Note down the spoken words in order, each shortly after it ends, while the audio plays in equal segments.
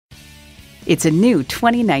It's a new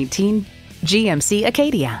 2019 GMC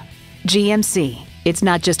Acadia. GMC, it's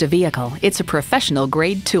not just a vehicle, it's a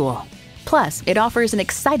professional-grade tool. Plus, it offers an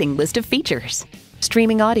exciting list of features.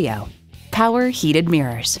 Streaming audio, power heated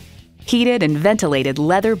mirrors, heated and ventilated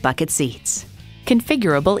leather bucket seats,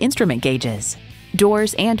 configurable instrument gauges,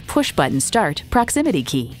 doors and push-button start proximity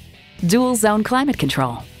key, dual-zone climate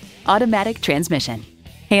control, automatic transmission,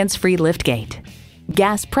 hands-free liftgate,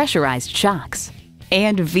 gas pressurized shocks,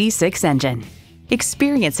 and V6 engine.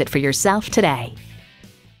 Experience it for yourself today.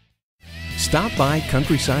 Stop by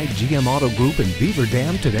Countryside GM Auto Group in Beaver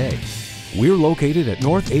Dam today. We're located at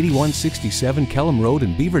North 8167 Kellom Road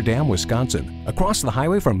in Beaver Dam, Wisconsin, across the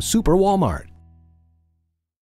highway from Super Walmart.